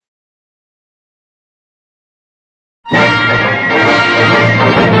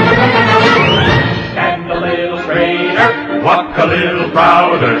walk a little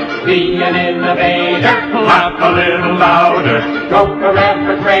prouder, be an innovator, laugh a little louder, stroke a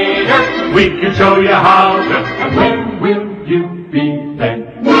refrigerator, we can show you how to. And when will you be then?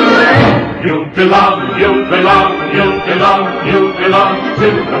 You belong, you belong, you belong, you belong to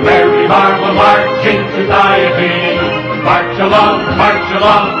the Merry Marvel Marching Society. March along, march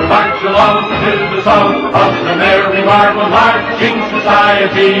along, march along to the song of the Merry Marvel Marching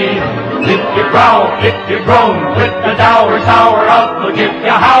Society. If you growl, if you groan, with the dour sour outlook, if you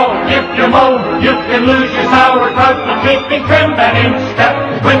howl, if you moan, you can lose your sauerkraut, but keeping trim and in step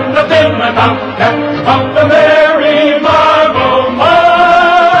with the vim and outstep of the Merry Marvel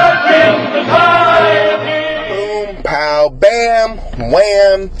Marching Society. Boom, pow, bam,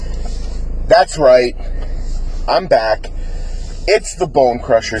 wham. That's right. I'm back. It's the Bone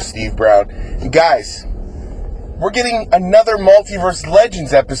Crusher, Steve Brown. And guys, we're getting another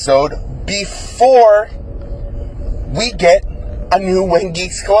Multiverse-Legends episode before we get a new When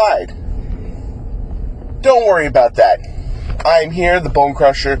Geeks Collide. Don't worry about that. I'm here, the Bone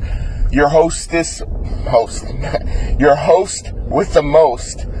Crusher, your host with the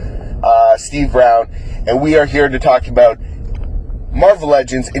most, Steve Brown, and we are here to talk about Marvel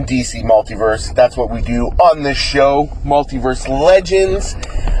Legends and DC Multiverse. That's what we do on this show, Multiverse-Legends.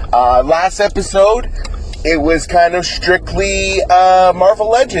 Last episode, it was kind of strictly Marvel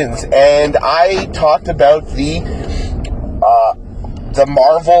Legends, and I talked about the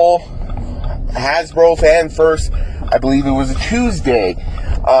Marvel Hasbro Fan First. I believe it was a Tuesday,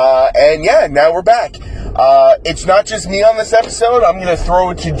 and yeah, now we're back. It's not just me on this episode. I'm going to throw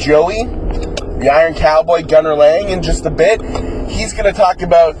it to Joey, the Iron Cowboy, Gunnar Lang, in just a bit. He's going to talk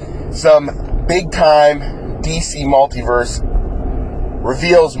about some big-time DC Multiverse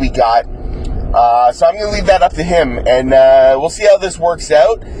reveals we got. So I'm going to leave that up to him, and we'll see how this works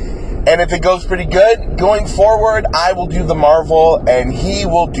out. And if it goes pretty good, going forward, I will do the Marvel, and he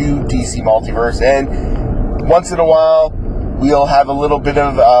will do DC Multiverse. And once in a while, we'll have a little bit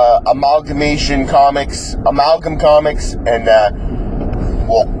of amalgam comics, and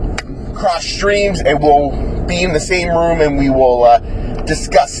we'll cross streams, and we'll be in the same room, and we will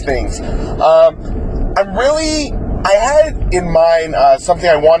discuss things. I had in mind something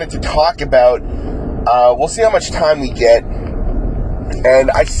I wanted to talk about. We'll see how much time we get, and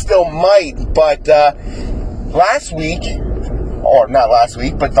I still might, but the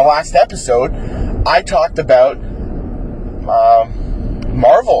last episode, I talked about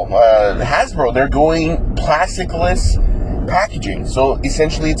Marvel, Hasbro. They're going plasticless packaging, so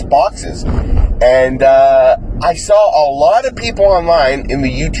essentially it's boxes, and I saw a lot of people online in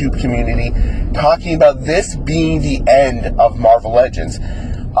the YouTube community talking about this being the end of Marvel Legends.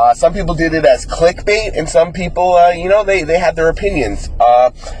 Some people did it as clickbait, and some people, they had their opinions.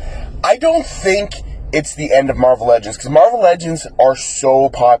 I don't think it's the end of Marvel Legends, because Marvel Legends are so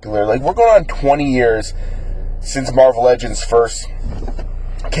popular. Like, we're going on 20 years since Marvel Legends first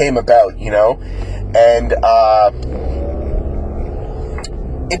came about, and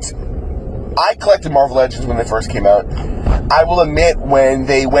I collected Marvel Legends when they first came out. I will admit, when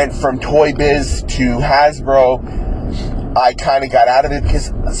they went from Toy Biz to Hasbro, I kind of got out of it,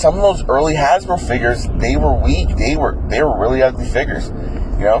 because some of those early Hasbro figures, they were weak. They were really ugly figures,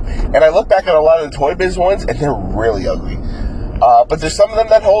 And I look back at a lot of the Toy Biz ones, and they're really ugly. But there's some of them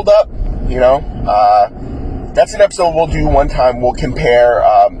that hold up, That's an episode we'll do one time. We'll compare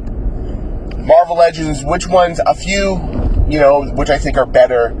Marvel Legends, which ones, a few, which I think are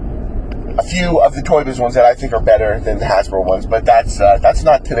better. A few of the Toy Biz ones that I think are better than the Hasbro ones, but that's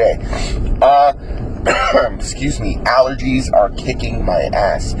not today. Excuse me, allergies are kicking my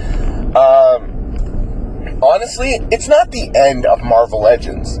ass. Honestly, it's not the end of Marvel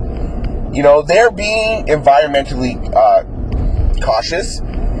Legends. They're being environmentally cautious,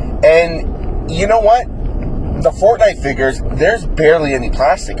 and you know what? The Fortnite figures, there's barely any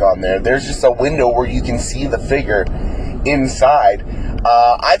plastic on there. There's just a window where you can see the figure inside.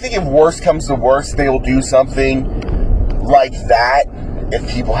 I think if worst comes to worst, they will do something like that if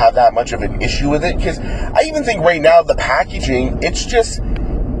people have that much of an issue with it. Because I even think right now the packaging, it's just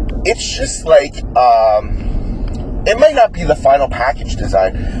like, it might not be the final package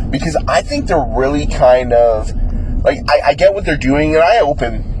design, because I think they're really kind of, like, I get what they're doing, and I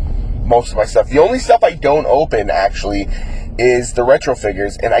open most of my stuff. The only stuff I don't open, actually, is the retro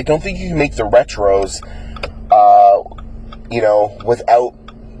figures, and I don't think you can make the retros, without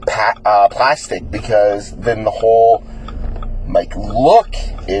plastic, because then the whole, look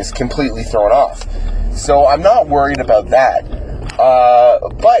is completely thrown off. So I'm not worried about that.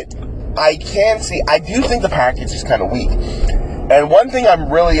 But I do think the package is kind of weak. And one thing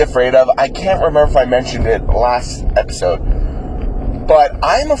I'm really afraid of, I can't remember if I mentioned it last episode, but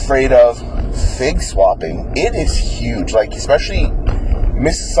I'm afraid of fig swapping. It is huge, like especially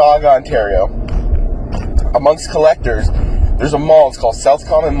Mississauga, Ontario. Amongst collectors, there's a mall, it's called South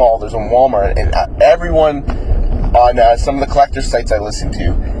Common Mall, there's a Walmart, and everyone on some of the collector sites I listen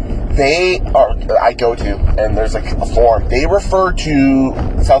to, I go to, and there's like a forum, they refer to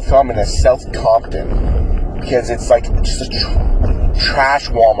South Common as South Compton, because it's like just a trash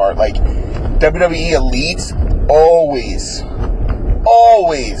Walmart. Like, WWE Elites always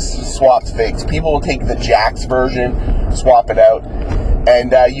swapped figs. People will take the Jax version, swap it out,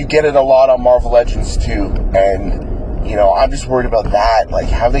 and you get it a lot on Marvel Legends too. And, you know, I'm just worried about that. Like,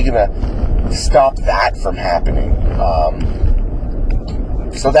 how are they going to stop that from happening?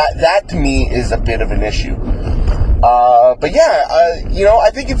 So that to me is a bit of an issue. But yeah, you know,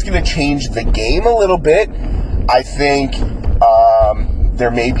 I think it's going to change the game a little bit. I think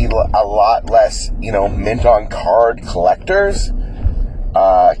there may be a lot less, you know, mint on card collectors,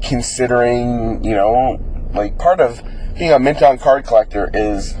 considering, you know, like part of being a mint on card collector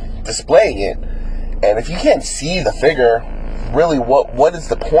is displaying it. And if you can't see the figure, really, what is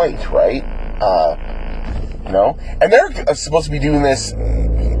the point, right? You know, and they're supposed to be doing this,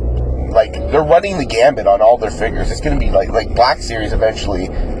 like, they're running the gambit on all their figures. It's going to be like Black Series eventually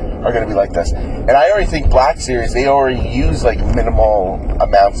are going to be like this. And I already think Black Series, they already use like minimal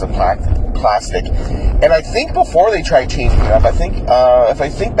amounts of plastic. And I think before they tried changing it up, I think, if I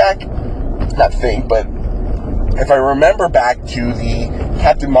think back, but if I remember back to the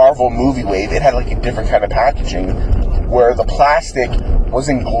Captain Marvel movie wave, it had like a different kind of packaging where the plastic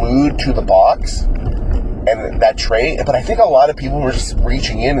wasn't glued to the box and that tray, but I think a lot of people were just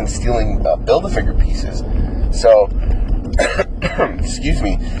reaching in and stealing Build-A-Figure pieces. So, excuse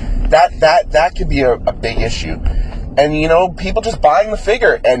me, that could be a big issue. And, you know, people just buying the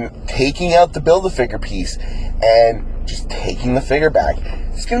figure and taking out the Build-A-Figure piece and just taking the figure back.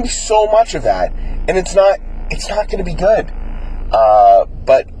 There's going to be so much of that, and it's not going to be good.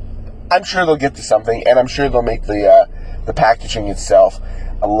 But I'm sure they'll get to something, and I'm sure they'll make the packaging itself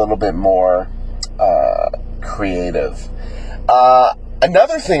a little bit more creative.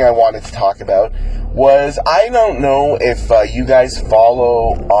 Another thing I wanted to talk about was, I don't know if you guys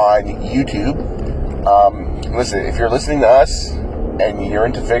follow on YouTube. Listen, if you're listening to us and you're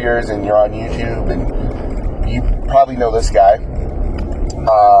into figures and you're on YouTube, and you probably know this guy.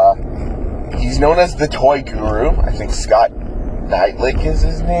 He's known as the Toy Guru. I think Scott Knightlick is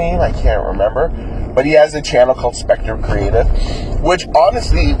his name. I can't remember. But he has a channel called Spectre Creative, which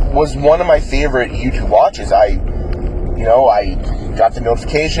honestly was one of my favorite YouTube watches. I got the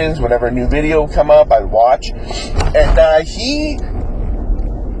notifications whenever a new video would come up, I'd watch. And he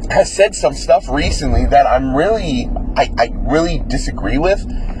has said some stuff recently that I really disagree with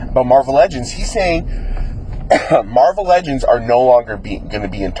about Marvel Legends. He's saying Marvel Legends are no longer going to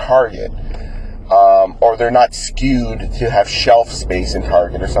be in Target, or they're not skewed to have shelf space in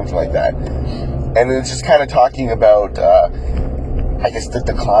Target or something like that. And it's just kind of talking about, I guess, the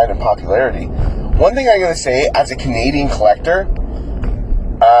decline in popularity. One thing I'm going to say, as a Canadian collector,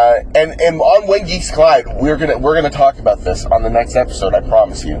 and on When Geeks Collide, we're gonna talk about this on the next episode, I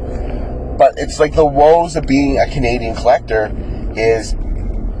promise you. But it's like the woes of being a Canadian collector is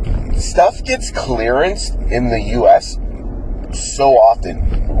stuff gets clearance in the U.S. so often.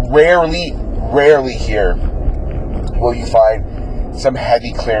 Rarely here will you find some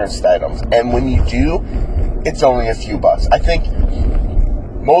heavy clearance items, and when you do, it's only a few bucks. I think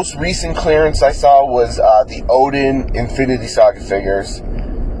most recent clearance I saw was the Odin Infinity Saga figures.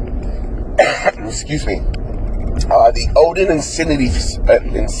 Excuse me. The Odin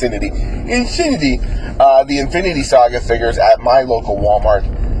the Infinity Saga figures at my local Walmart,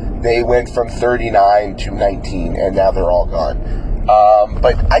 they went from $39 to $19, and now they're all gone.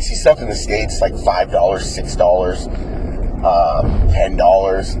 But I see stuff in the States like $5, $6,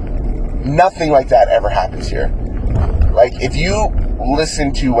 $10. Nothing like that ever happens here. Like, if you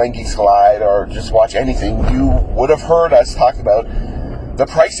listen to When Geeks Collide or just watch anything, you would have heard us talk about the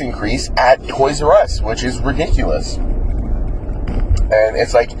price increase at Toys R Us, which is ridiculous. And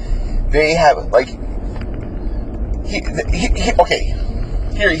it's like, they have, like, here's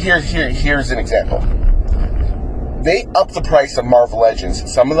an example. They up the price of Marvel Legends.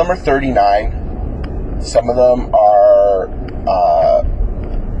 Some of them are $39, some of them are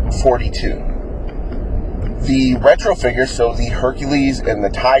 $42. The retro figures, so the Hercules and the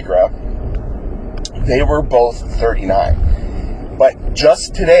Tigra, they were both $39. But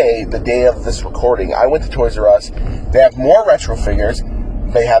just today, the day of this recording, I went to Toys R Us. They have more retro figures.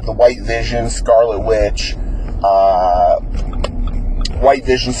 They have the White Vision, Scarlet Witch, White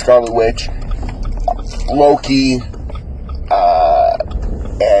Vision, Scarlet Witch, Loki,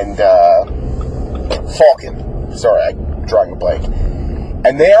 and Falcon. Sorry, I'm drawing a blank.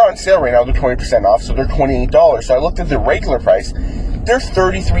 And they are on sale right now. They're 20% off, so they're $28. So I looked at the regular price. They're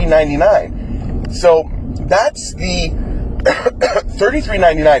 $33.99. So that's the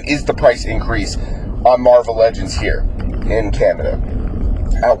 $33.99 is the price increase on Marvel Legends here in Canada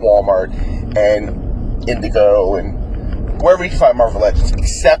at Walmart and Indigo and wherever you can find Marvel Legends,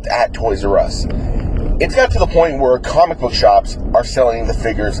 except at Toys R Us. It's got to the point where comic book shops are selling the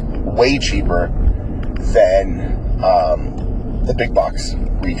figures way cheaper than the big box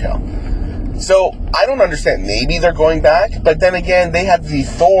retail. So I don't understand. Maybe they're going back, but then again, they had the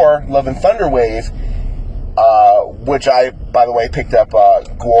Thor Love and Thunder wave, which I, by the way, picked up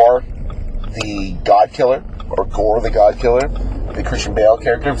Gore the God Killer, or Gore the God Killer, the Christian Bale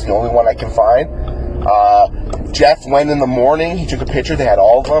character. It's the only one I can find. Jeff went in the morning. He took a picture. They had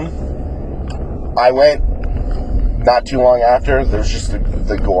all of them. I went not too long after. There was just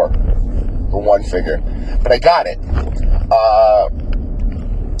the Gore, the one figure, but I got it.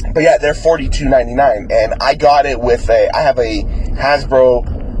 But yeah, they're $42.99, and I got it with I have a Hasbro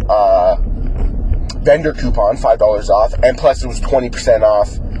vendor coupon, $5 off, and plus it was 20%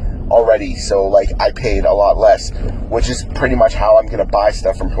 off already, so like I paid a lot less, which is pretty much how I'm gonna buy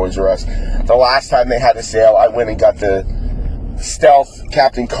stuff from Toys R Us. The last time they had a sale, I went and got the Stealth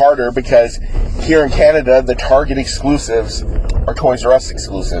Captain Carter, because here in Canada the Target exclusives are Toys R Us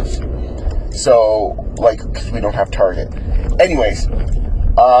exclusives, so like, because we don't have Target. Anyways,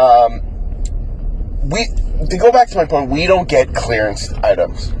 to go back to my point, we don't get clearance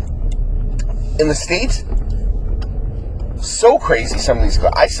items in the States. So crazy, some of these.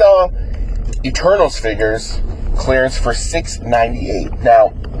 I saw Eternals figures clearance for $6.98. Now,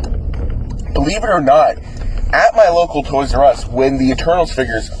 believe it or not, at my local Toys R Us, when the Eternals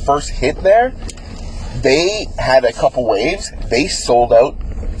figures first hit there, they had a couple waves. They sold out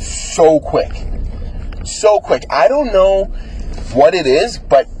so quick. So quick. I don't know what it is,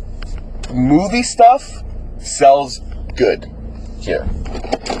 but movie stuff sells good here.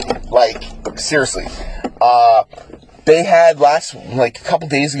 Like, seriously. They had a couple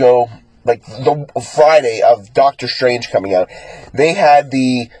days ago, like the Friday of Doctor Strange coming out, they had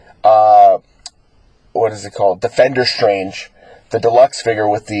the, what is it called? Defender Strange, the deluxe figure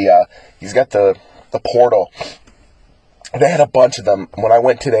with the, he's got the portal. They had a bunch of them. When I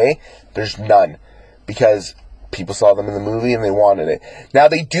went today, there's none, because people saw them in the movie and they wanted it. Now,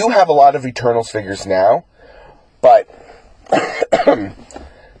 they do have a lot of Eternals figures now, but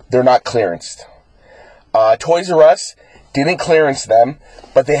they're not clearanced. Toys R Us didn't clearance them,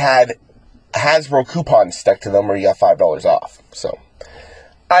 but they had Hasbro coupons stuck to them where you got $5 off. So,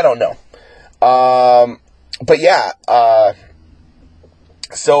 I don't know. But yeah,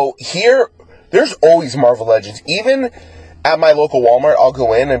 so here, there's always Marvel Legends. Even at my local Walmart, I'll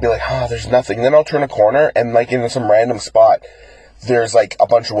go in and be like, there's nothing. Then I'll turn a corner, and like in some random spot, there's like a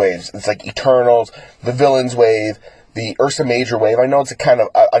bunch of waves. It's like Eternals, the Villains wave, the Ursa Major wave. I know it's a kind of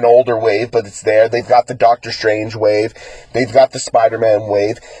an older wave, but it's there. They've got the Doctor Strange wave. They've got the Spider-Man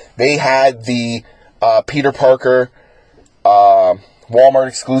wave. They had the Peter Parker Walmart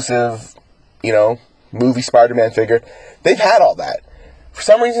exclusive, movie Spider-Man figure. They've had all that. For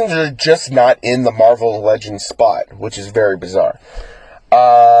some reason, they're just not in the Marvel Legends spot, which is very bizarre.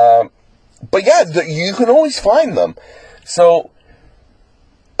 But yeah, you can always find them. So,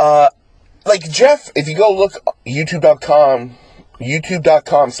 like Jeff, if you go look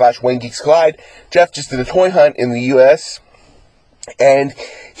youtube.com/WhenGeeksCollide, Jeff just did a toy hunt in the US, and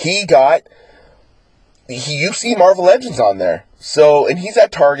you see Marvel Legends on there. So, and he's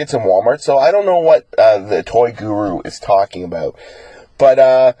at Targets and Walmart, so I don't know what the toy guru is talking about. But,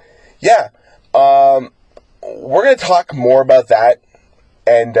 yeah, we're going to talk more about that,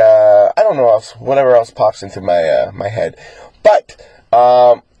 and I don't know whatever else pops into my head. But,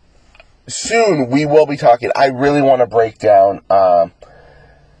 soon we will be talking. I really want to break down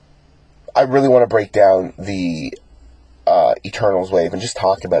the Eternals wave and just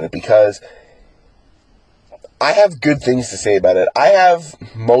talk about it, because I have good things to say about it. I have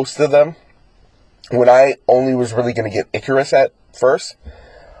most of them when I only was really going to get Icarus at first.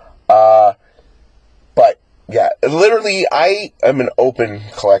 But yeah, literally I am an open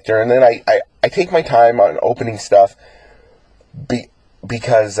collector, and then I take my time on opening stuff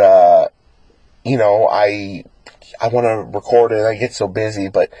because I want to record it and I get so busy.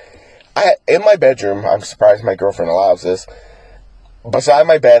 But in my bedroom, I'm surprised my girlfriend allows this, beside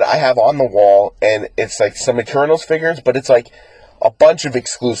my bed, I have on the wall, and it's like some Eternals figures, but it's like a bunch of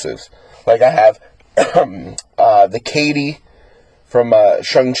exclusives. Like I have the Katie from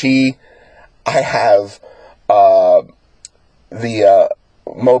Shang-Chi. I have the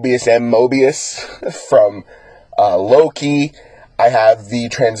Mobius M. Mobius from Loki. I have the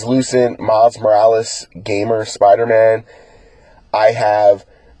translucent Miles Morales gamer Spider-Man. I have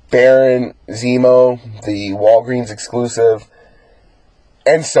Baron Zemo, the Walgreens exclusive,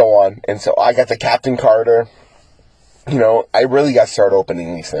 and so on. And so I got the Captain Carter. You know, I really got to start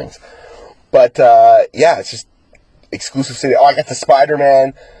opening these things. But, yeah, it's just exclusive city. Oh, I got the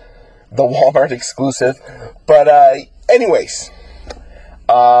Spider-Man, the Walmart exclusive. But, anyways,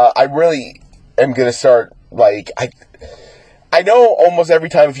 I really am going to start, like, I know almost every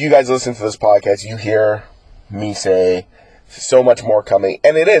time if you guys listen to this podcast, you hear me say so much more coming.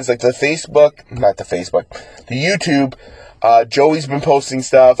 And it is, like, the YouTube, Joey's been posting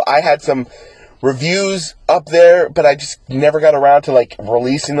stuff. I had some reviews up there, but I just never got around to, like,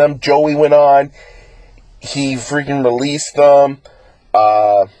 releasing them. Joey went on. He freaking released them.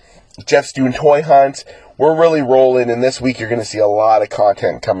 Jeff's doing toy hunts. We're really rolling, and this week you're going to see a lot of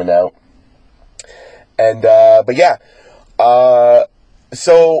content coming out. And, but yeah.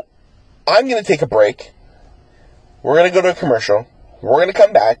 So I'm going to take a break. We're going to go to a commercial. We're going to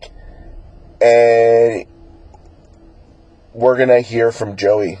come back, and we're going to hear from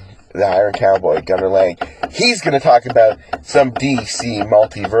Joey, the Iron Cowboy, Gunnar Lang. He's going to talk about some DC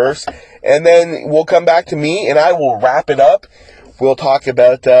Multiverse, and then we'll come back to me, and I will wrap it up. We'll talk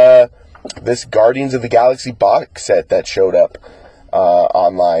about this Guardians of the Galaxy box set that showed up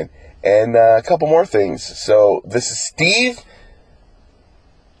online, and a couple more things. So this is Steve.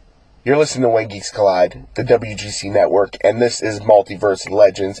 You're listening to When Geeks Collide, the WGC Network, and this is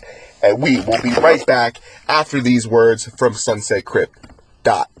Multiverse-Legends, and we will be right back after these words from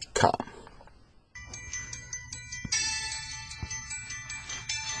SunsetCrypt.com.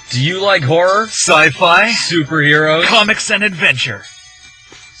 Do you like horror, sci-fi, superheroes, comics, and adventure?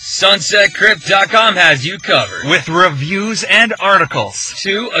 SunsetCrypt.com has you covered. With reviews and articles.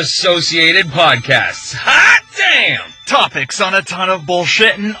 2 associated podcasts. Hot damn! Topics on a ton of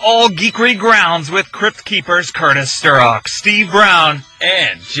bullshit and all geekery grounds with Crypt Keepers Curtis Sturrock, Steve Brown,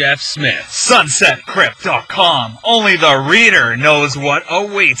 and Jeff Smith. SunsetCrypt.com. Only the reader knows what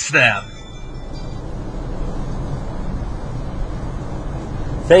awaits them.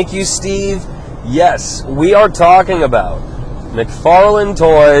 Thank you, Steve. Yes, we are talking about McFarlane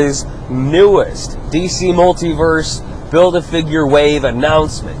Toys' newest DC Multiverse Build-A-Figure Wave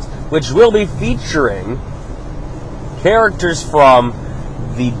announcement, which will be featuring characters from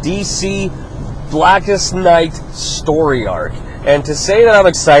the DC Blackest Night story arc. And to say that I'm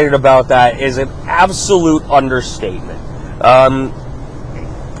excited about that is an absolute understatement.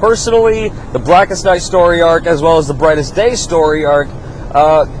 Personally, the Blackest Night story arc, as well as the Brightest Day story arc,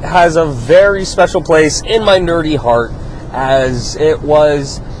 has a very special place in my nerdy heart, as it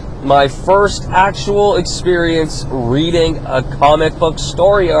was my first actual experience reading a comic book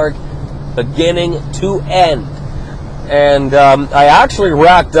story arc beginning to end. And I actually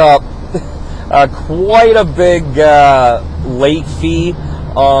racked up quite a big late fee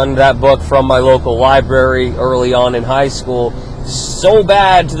on that book from my local library early on in high school. So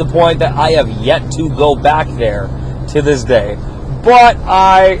bad to the point that I have yet to go back there to this day. But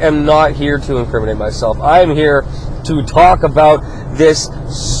I am not here to incriminate myself. I am here to talk about this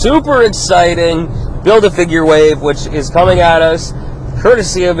super exciting Build-A-Figure Wave, which is coming at us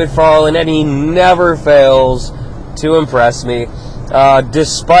courtesy of McFarlane, and he never fails to impress me.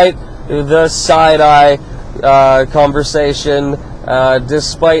 Despite the side-eye conversation,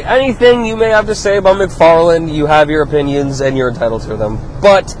 despite anything you may have to say about McFarlane, you have your opinions and you're entitled to them.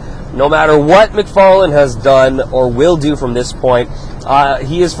 But no matter what McFarlane has done or will do from this point,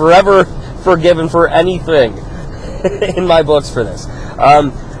 he is forever forgiven for anything in my books for this.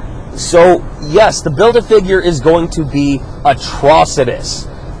 So, yes, the Build-A-Figure is going to be Atrocitus,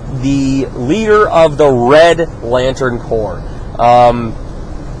 the leader of the Red Lantern Corps.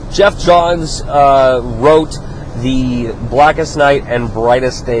 Jeff Johns wrote the Blackest Night and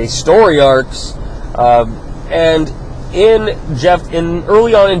Brightest Day story arcs, and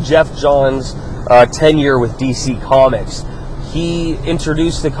early on in Jeff Johns' tenure with DC Comics, he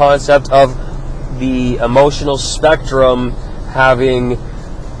introduced the concept of the emotional spectrum having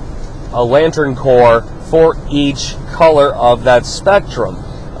a lantern core for each color of that spectrum.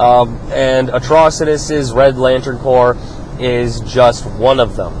 And Atrocitus' Red Lantern Corps is just one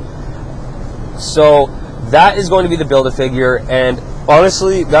of them. So that is going to be the Build-A-Figure, and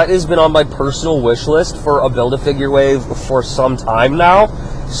honestly, that has been on my personal wish list for a Build-A-Figure wave for some time now.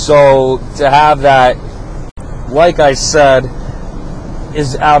 So to have that, like I said,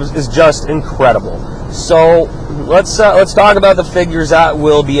 is just incredible. So let's talk about the figures that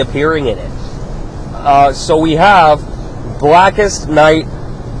will be appearing in it. So we have Blackest Night,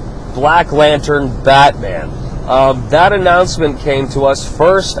 Black Lantern, Batman. That announcement came to us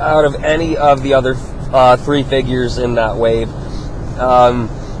first out of any of the other 3 figures in that wave.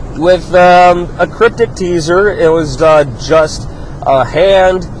 With a cryptic teaser, it was just a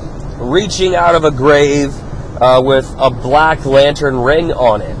hand reaching out of a grave with a Black Lantern ring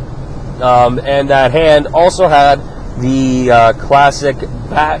on it. And that hand also had the classic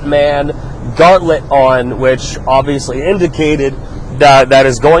Batman gauntlet on, which obviously indicated that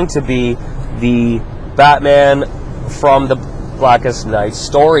is going to be the Batman from the Blackest Night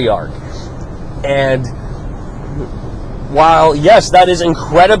story arc. And while, yes, that is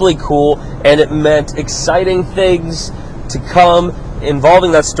incredibly cool, and it meant exciting things to come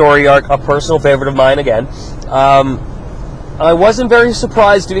involving that story arc, a personal favorite of mine again, I wasn't very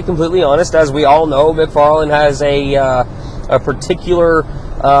surprised, to be completely honest. As we all know, McFarlane has a particular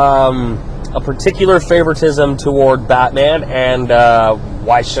favoritism toward Batman, and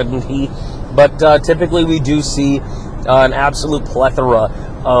why shouldn't he? But typically we do see an absolute plethora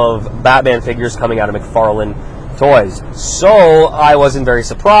of Batman figures coming out of McFarlane toys. So I wasn't very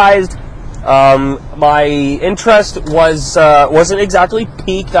surprised. My interest wasn't exactly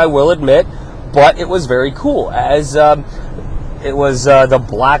piqued, I will admit, but it was very cool, as it was the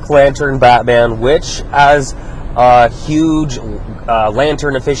Black Lantern Batman, which, as a huge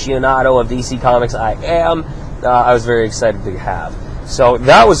Lantern aficionado of DC Comics I am, I was very excited to have. So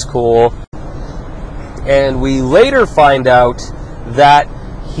that was cool. And we later find out that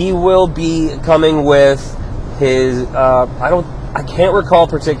he will be coming with his, I can't recall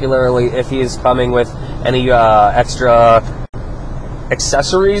particularly if he is coming with any extra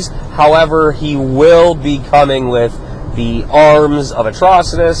accessories. However, he will be coming with the arms of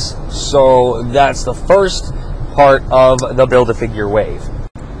Atrocitus, so that's the first part of the Build-A-Figure wave.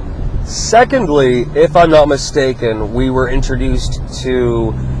 Secondly, if I'm not mistaken, we were introduced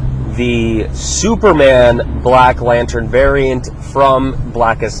to the Superman Black Lantern variant from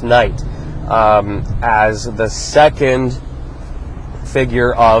Blackest Night as the second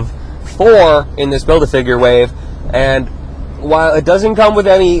figure of 4 in this Build-A-Figure wave. And while it doesn't come with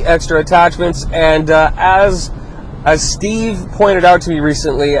any extra attachments, and as Steve pointed out to me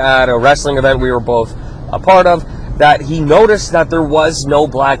recently at a wrestling event we were both a part of, that he noticed that there was no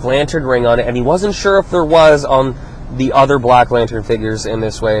Black Lantern ring on it, and he wasn't sure if there was on the other Black Lantern figures in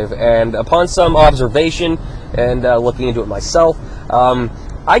this wave. And upon some observation and looking into it myself,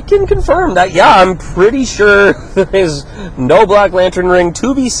 I can confirm that, yeah, I'm pretty sure there is no Black Lantern ring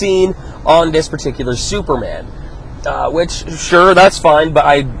to be seen on this particular Superman. Which, sure, that's fine, but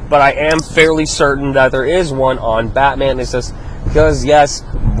I am fairly certain that there is one on Batman. It's just because, yes,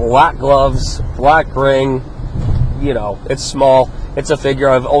 black gloves, black ring, you know, it's small. It's a figure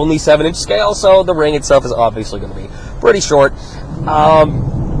of only 7-inch scale, so the ring itself is obviously going to be pretty short.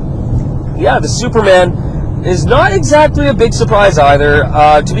 Yeah, the Superman is not exactly a big surprise either.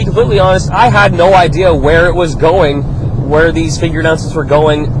 To be completely honest, I had no idea where it was going, where these figure announcements were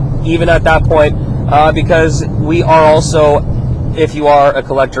going, even at that point. Because we are also, if you are a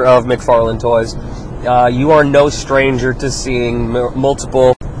collector of McFarlane toys, you are no stranger to seeing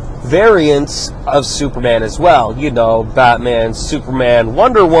multiple variants of Superman as well. You know, Batman, Superman,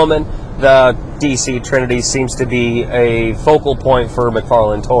 Wonder Woman. The DC Trinity seems to be a focal point for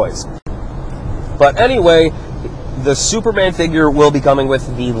McFarlane toys. But anyway, the Superman figure will be coming with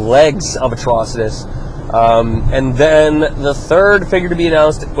the legs of Atrocitus. And then the third figure to be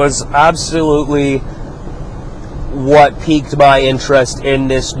announced was absolutely what piqued my interest in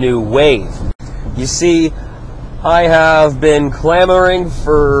this new wave. You see, I have been clamoring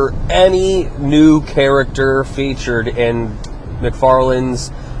for any new character featured in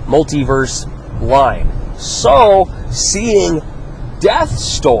McFarlane's Multiverse line. So, seeing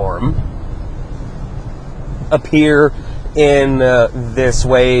Deathstorm appear in this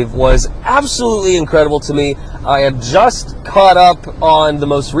wave was absolutely incredible to me. I had just caught up on the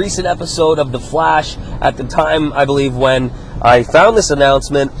most recent episode of The Flash at the time, I believe, when I found this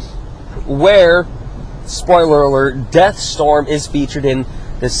announcement, where, spoiler alert, Deathstorm is featured in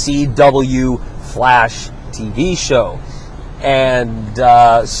the CW Flash TV show. And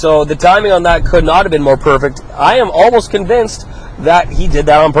so the timing on that could not have been more perfect. I am almost convinced that he did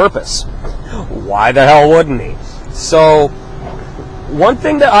that on purpose. Why the hell wouldn't he? So, one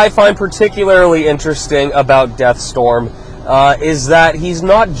thing that I find particularly interesting about Deathstorm is that he's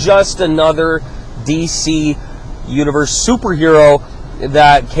not just another DC Universe superhero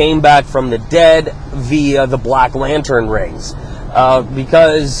that came back from the dead via the Black Lantern rings.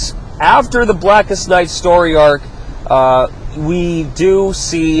 Because after the Blackest Night story arc, we do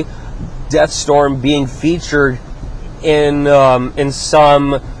see Deathstorm being featured in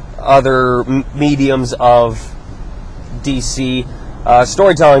some other mediums of DC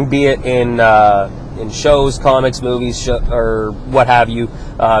storytelling, be it in shows, comics, movies, or what have you,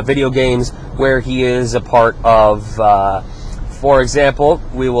 video games, where he is a part of. For example,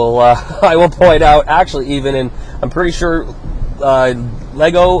 I will point out, actually, even in, I'm pretty sure,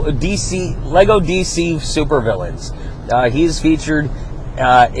 Lego DC supervillains. He's featured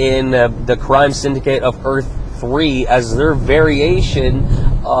in the Crime Syndicate of Earth 3 as their variation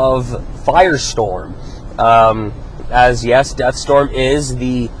of Firestorm. As yes, Deathstorm is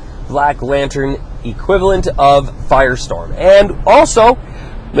the Black Lantern equivalent of Firestorm. And also,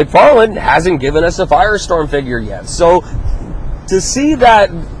 McFarlane hasn't given us a Firestorm figure yet. So, to see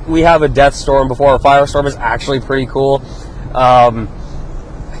that we have a Deathstorm before a Firestorm is actually pretty cool.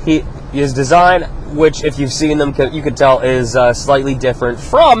 His design, which if you've seen them, you can tell is slightly different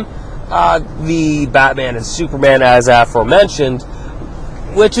from the Batman and Superman as aforementioned,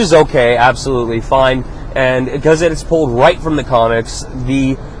 which is okay, absolutely fine. And because it's pulled right from the comics,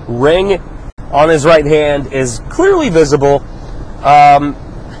 the ring on his right hand is clearly visible,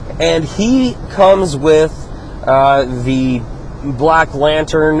 and he comes with the Black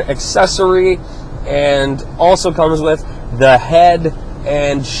Lantern accessory, and also comes with the head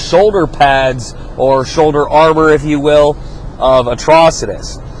and shoulder pads, or shoulder armor, if you will, of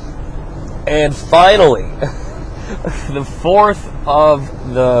Atrocitus. And finally, the fourth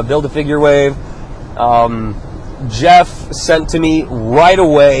of the Build-A-Figure wave, Jeff sent to me right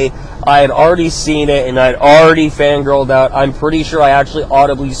away. I had already seen it, and I'd already fangirled out. I'm pretty sure I actually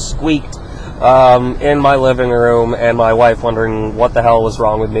audibly squeaked in my living room, and my wife wondering what the hell was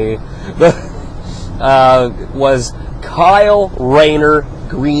wrong with me. Was Kyle Rayner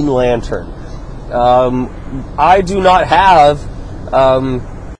Green Lantern. I do not have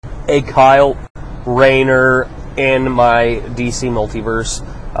a Kyle Rayner in my DC Multiverse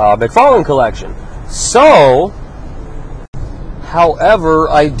McFarlane collection. So, however,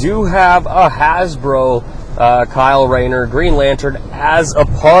 I do have a Hasbro Kyle Rayner Green Lantern as a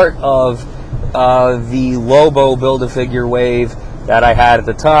part of the Lobo Build-A-Figure wave that I had at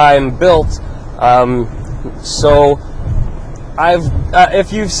the time built. So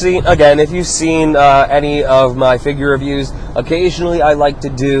if you've seen any of my figure reviews, occasionally I like to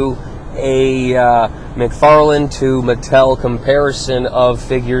do a McFarlane to Mattel comparison of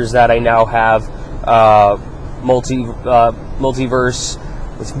figures that I now have multiverse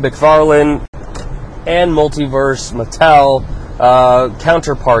McFarlane and multiverse Mattel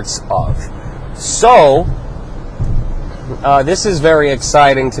counterparts of. So this is very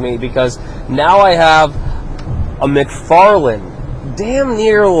exciting to me, because now I have a McFarlane damn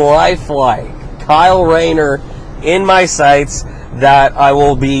near lifelike Kyle Rayner in my sights that I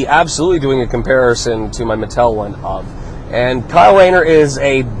will be absolutely doing a comparison to my Mattel one of. And Kyle Rayner is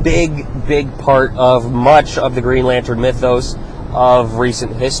a big part of much of the Green Lantern mythos of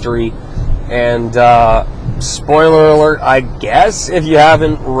recent history. And spoiler alert, I guess, if you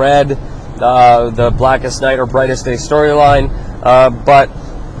haven't read the Blackest Night or Brightest Day storyline, but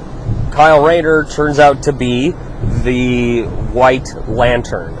Kyle Rayner turns out to be the White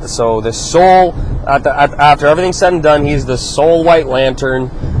Lantern. So the sole, after everything's said and done, he's the sole White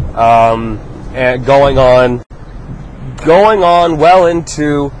Lantern, and going on well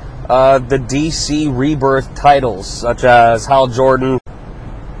into the DC Rebirth titles, such as Hal Jordan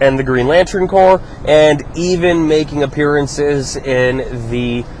and the Green Lantern Corps, and even making appearances in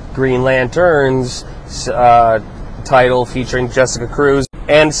the Green Lanterns title featuring Jessica Cruz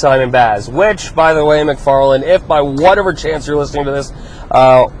and Simon Baz, which, by the way, McFarlane, if by whatever chance you're listening to this,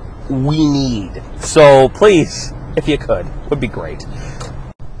 we need. So please, if you could, would be great.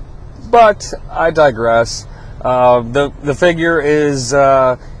 But I digress. The figure is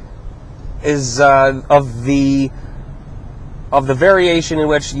of the variation in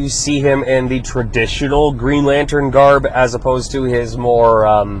which you see him in the traditional Green Lantern garb, as opposed to his more,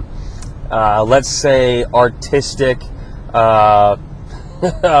 let's say, artistic,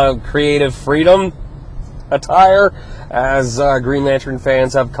 creative freedom attire, as Green Lantern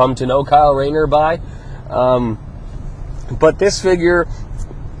fans have come to know Kyle Rayner by. But this figure,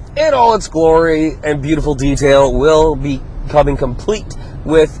 in all its glory and beautiful detail, will be coming complete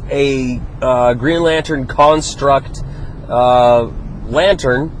with a Green Lantern construct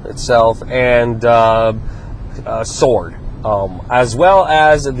lantern itself and sword, as well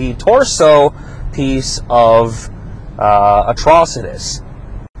as the torso piece of Atrocitus.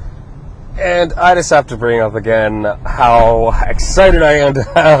 And I just have to bring up again how excited I am to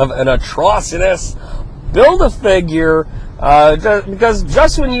have an atrocitus Build-A-Figure, because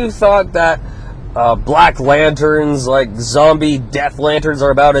just when you thought that Black Lanterns, like zombie death lanterns,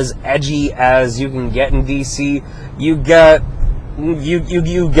 are about as edgy as you can get in DC, you get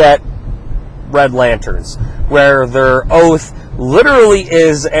Red Lanterns, where their oath literally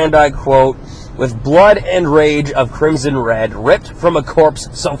is, and I quote, "With blood and rage of crimson red, ripped from a corpse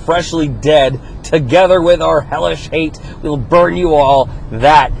so freshly dead, together with our hellish hate, we'll burn you all,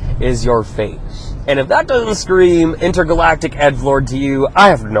 that is your fate." And if that doesn't scream intergalactic edgelord to you, I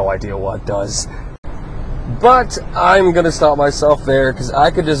have no idea what does. But I'm going to stop myself there, because I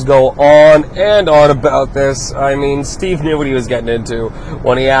could just go on and on about this. I mean, Steve knew what he was getting into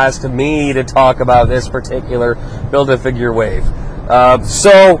when he asked me to talk about this particular Build-A-Figure wave.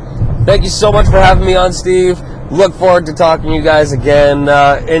 So, thank you so much for having me on, Steve. Look forward to talking to you guys again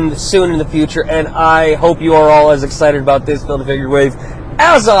soon in the future, and I hope you are all as excited about this Build-A-Figure wave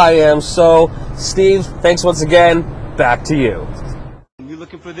as I am. So, Steve, thanks once again. Back to you. You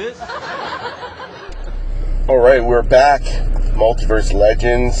looking for this? Alright, we're back.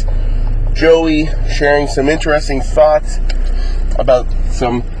 Multiverse-Legends. Joey sharing some interesting thoughts about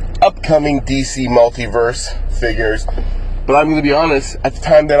some upcoming DC Multiverse figures. But I'm going to be honest, at the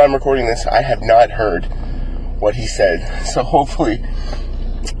time that I'm recording this, I have not heard what he said. So hopefully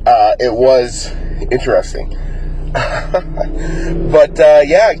it was interesting. But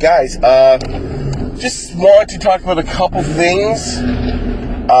yeah, guys, just want to talk about a couple things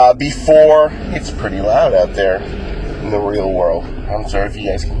before it's pretty loud out there in the real world. I'm sorry if you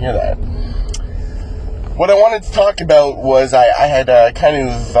guys can hear that. What I wanted to talk about was I had kind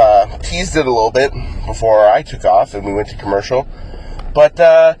of teased it a little bit before I took off and we went to commercial. But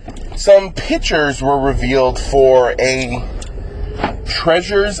some pictures were revealed for a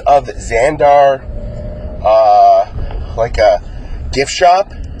Treasures of Xandar, like a gift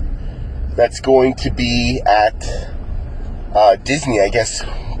shop that's going to be at Disney, I guess,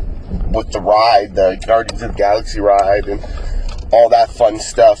 with the ride, the Guardians of the Galaxy ride and all that fun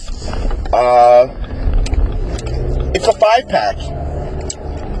stuff. It's a 5-pack.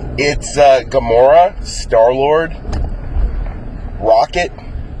 It's Gamora, Star-Lord, Rocket,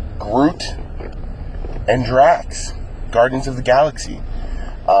 Groot, and Drax, Guardians of the Galaxy.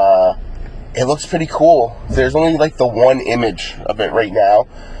 It looks pretty cool. There's only like the one image of it right now.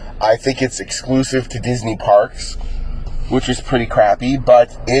 I think it's exclusive to Disney parks, which is pretty crappy,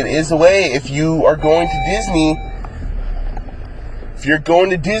 but it is a way if you are going to Disney. If you're going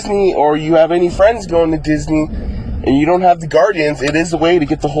to Disney or you have any friends going to Disney and you don't have the Guardians, it is a way to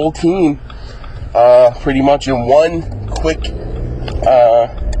get the whole team pretty much in one quick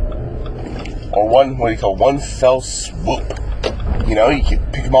or one fell swoop. You know, you can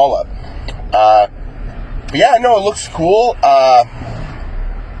pick them all up. But yeah, no, it looks cool.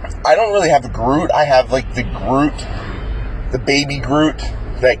 I don't really have the Groot. I have like the Groot, the baby Groot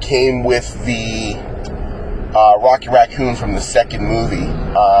that came with the Rocky Raccoon from the second movie.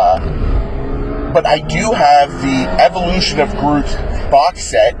 But I do have the Evolution of Groot box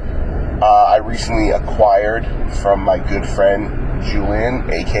set I recently acquired from my good friend Julian,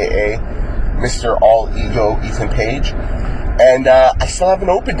 aka Mr. All Ego Ethan Page. And I still haven't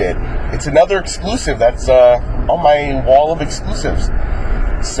opened it. It's another exclusive that's on my wall of exclusives.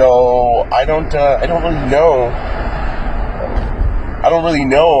 So I don't really know. I don't really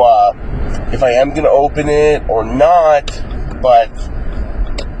know if I am gonna open it or not. But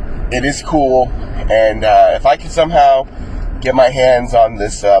it is cool, and if I could somehow get my hands on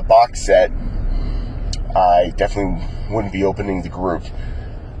this box set, I definitely wouldn't be opening the Groot.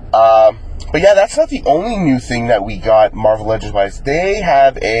 But yeah, that's not the only new thing that we got Marvel Legends wise. They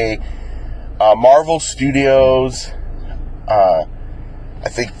have a Marvel Studios, I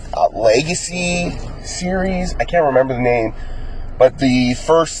think, Legacy series. I can't remember the name, but the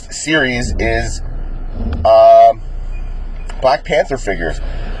first series is Black Panther figures.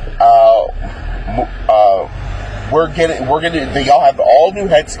 They all have all new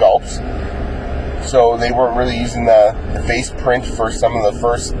head sculpts, so they weren't really using the face print for some of the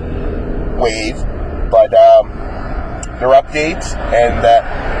first wave, but their updates, and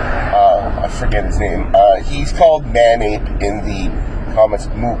I forget his name. He's called Manape in the comics.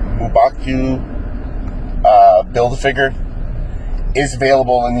 Mubatu Build-A-Figure is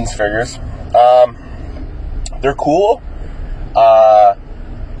available in these figures. They're cool.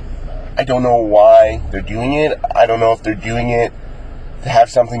 I don't know why they're doing it. I don't know if they're doing it to have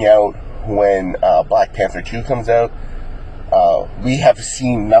something out when Black Panther 2 comes out. We have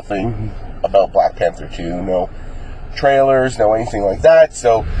seen nothing about Black Panther 2. No trailers, no anything like that.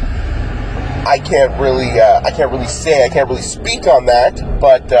 So I can't really speak on that,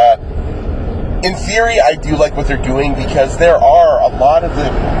 but in theory, I do like what they're doing, because there are a lot of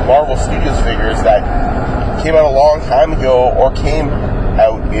the Marvel Studios figures that came out a long time ago or came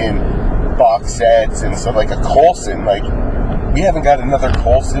out in box sets and stuff, like a Coulson. Like, we haven't got another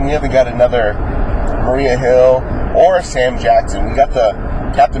Coulson, we haven't got another Maria Hill or a Sam Jackson. We got the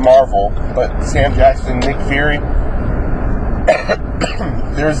Captain Marvel, but Sam Jackson, Nick Fury.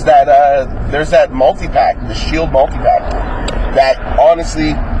 there's that multi-pack, the Shield multi-pack, that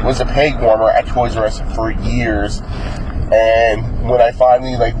honestly was a peg warmer at Toys R Us for years. And when I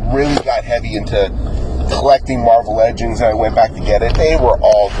finally really got heavy into collecting Marvel Legends and I went back to get it, they were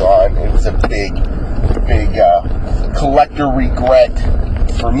all gone. It was a big collector regret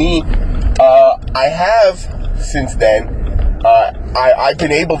for me. I have since then, I've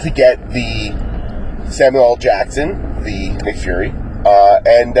been able to get the Samuel L. Jackson, the Nick Fury,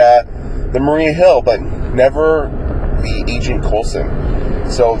 and the Maria Hill, but never the Agent Coulson.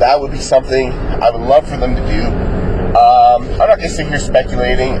 So that would be something I would love for them to do. I'm not going to sit here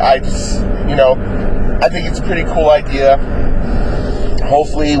speculating. I just, I think it's a pretty cool idea.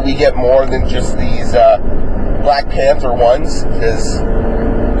 Hopefully we get more than just these Black Panther ones, because,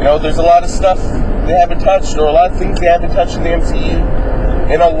 there's a lot of stuff they haven't touched, or a lot of things they haven't touched in the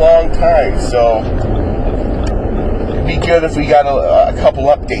MCU in a long time. So it'd be good if we got a couple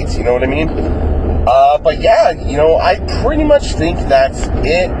updates, you know what I mean? But yeah, I pretty much think that's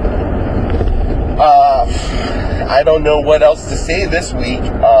it. I don't know what else to say this week.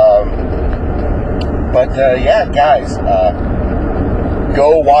 But yeah, guys,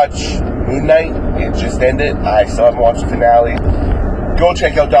 go watch Moon Knight. It just ended. I still haven't watched the finale. Go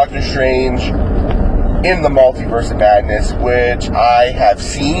check out Doctor Strange in the Multiverse of Madness, which I have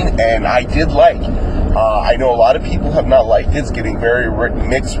seen and I did like. I know a lot of people have not liked it. It's getting very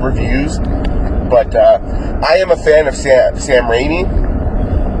mixed reviews. But I am a fan of Sam Raimi.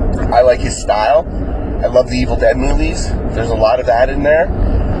 I like his style. I love the Evil Dead movies. There's a lot of that in there.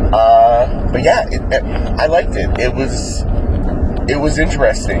 But yeah, I liked it. It was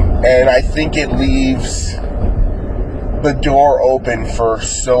interesting. And I think it leaves the door open for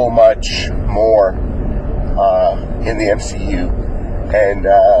so much more in the MCU. And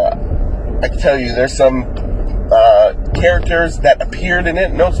I can tell you, there's some characters that appeared in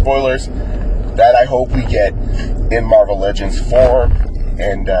it, no spoilers, that I hope we get in Marvel Legends form.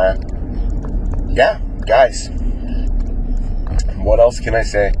 And yeah, guys, what else can I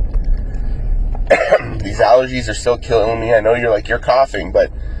say? These allergies are still killing me. I know you're coughing, but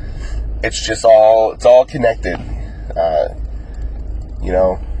it's all connected.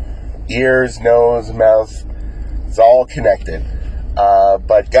 Ears, nose, mouth, it's all connected.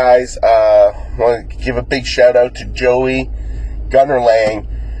 But guys, I want to give a big shout out to Joey Gunnar Lang.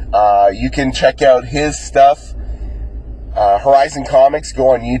 You can check out his stuff, Horizon Comics.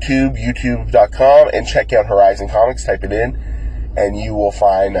 Go on YouTube, youtube.com, and check out Horizon Comics. Type it in, and you will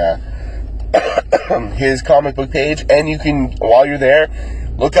find his comic book page. And you can, while you're there,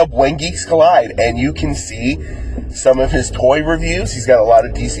 look up When Geeks Collide, and you can see some of his toy reviews. He's got a lot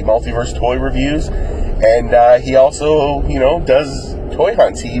of DC Multiverse toy reviews, and he also, does toy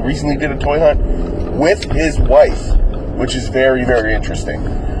hunts. He recently did a toy hunt with his wife, which is very, very interesting.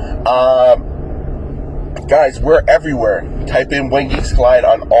 Guys, we're everywhere. Type in When Geeks Collide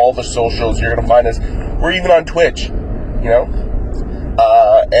on all the socials. You're going to find us. We're even on Twitch,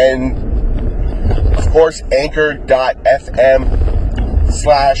 and of course,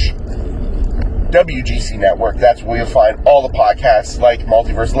 anchor.fm/WGC Network. That's where you'll find all the podcasts like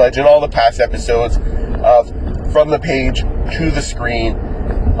Multiverse-Legends, all the past episodes of From the Page to the Screen,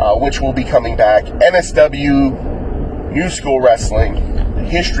 which will be coming back. NSW, New School Wrestling,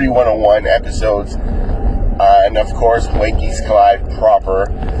 History 101 episodes, and of course, When Geeks Collide proper.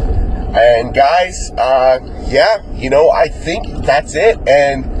 And guys, yeah, I think that's it.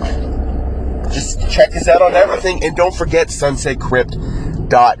 And just check us out on everything. And don't forget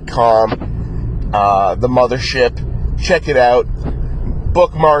sunsetcrypt.com, the mothership. Check it out.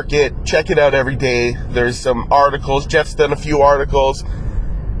 Bookmark it. Check it out every day. There's some articles. Jeff's done a few articles.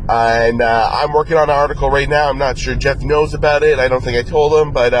 And I'm working on an article right now. I'm not sure Jeff knows about it. I don't think I told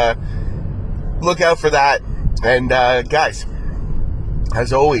him. But look out for that. And guys,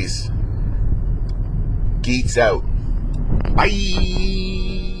 as always, geeks out. Bye.